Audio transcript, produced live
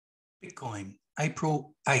Bitcoin,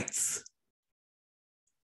 April 8th.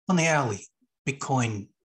 On the hourly, Bitcoin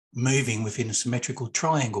moving within a symmetrical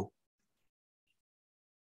triangle.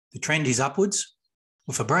 The trend is upwards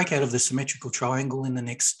with a breakout of the symmetrical triangle in the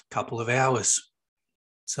next couple of hours.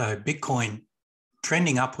 So Bitcoin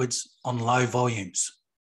trending upwards on low volumes.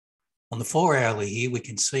 On the 4-hourly here, we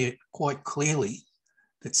can see it quite clearly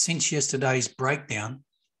that since yesterday's breakdown,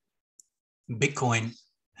 Bitcoin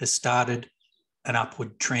has started an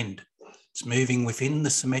upward trend. It's moving within the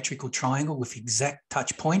symmetrical triangle with exact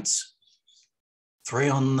touch points, 3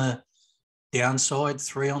 on the downside,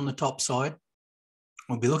 3 on the top side.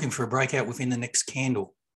 We'll be looking for a breakout within the next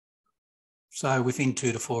candle, so within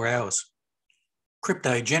 2 to 4 hours.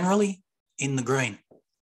 Crypto generally in the green.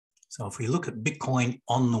 So if we look at Bitcoin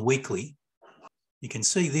on the weekly, you can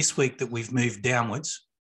see this week that we've moved downwards,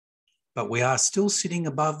 but we are still sitting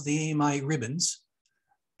above the EMA ribbons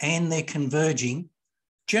and they're converging.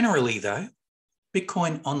 Generally though,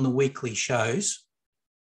 Bitcoin on the weekly shows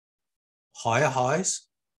higher highs,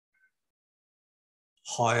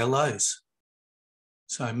 higher lows.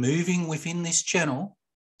 So moving within this channel,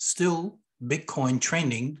 still Bitcoin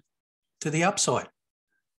trending to the upside.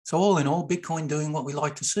 So all in all, Bitcoin doing what we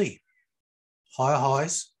like to see. Higher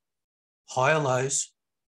highs, higher lows,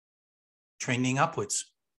 trending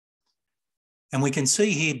upwards. And we can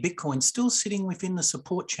see here Bitcoin still sitting within the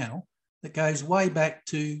support channel that goes way back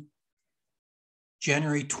to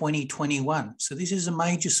January 2021. So this is a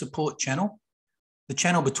major support channel, the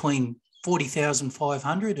channel between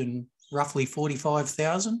 40,500 and roughly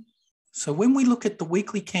 45,000. So when we look at the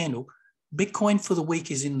weekly candle, Bitcoin for the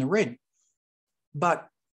week is in the red, but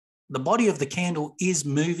the body of the candle is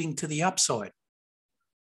moving to the upside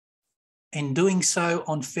and doing so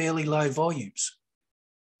on fairly low volumes.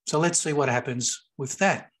 So let's see what happens with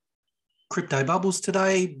that. Crypto bubbles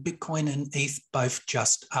today, Bitcoin and ETH both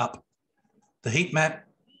just up. The heat map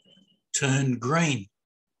turned green.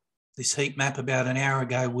 This heat map about an hour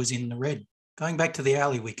ago was in the red. Going back to the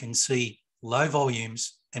hourly, we can see low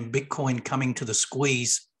volumes and Bitcoin coming to the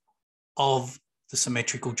squeeze of the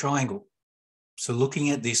symmetrical triangle. So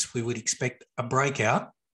looking at this, we would expect a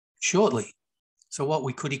breakout shortly. So what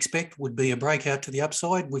we could expect would be a breakout to the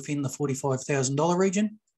upside within the $45,000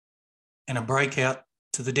 region and a breakout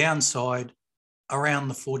to the downside around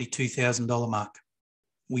the $42,000 mark.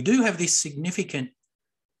 We do have this significant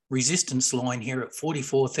resistance line here at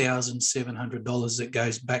 $44,700 that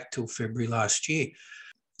goes back till February last year.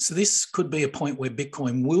 So this could be a point where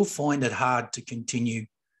Bitcoin will find it hard to continue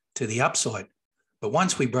to the upside. But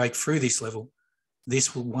once we break through this level,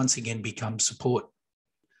 this will once again become support.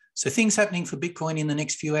 So things happening for Bitcoin in the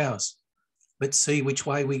next few hours. Let's see which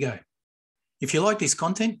way we go. If you like this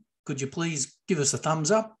content, could you please give us a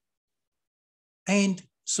thumbs up and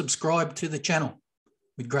subscribe to the channel?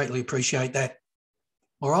 We'd greatly appreciate that.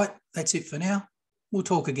 All right, that's it for now. We'll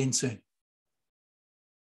talk again soon.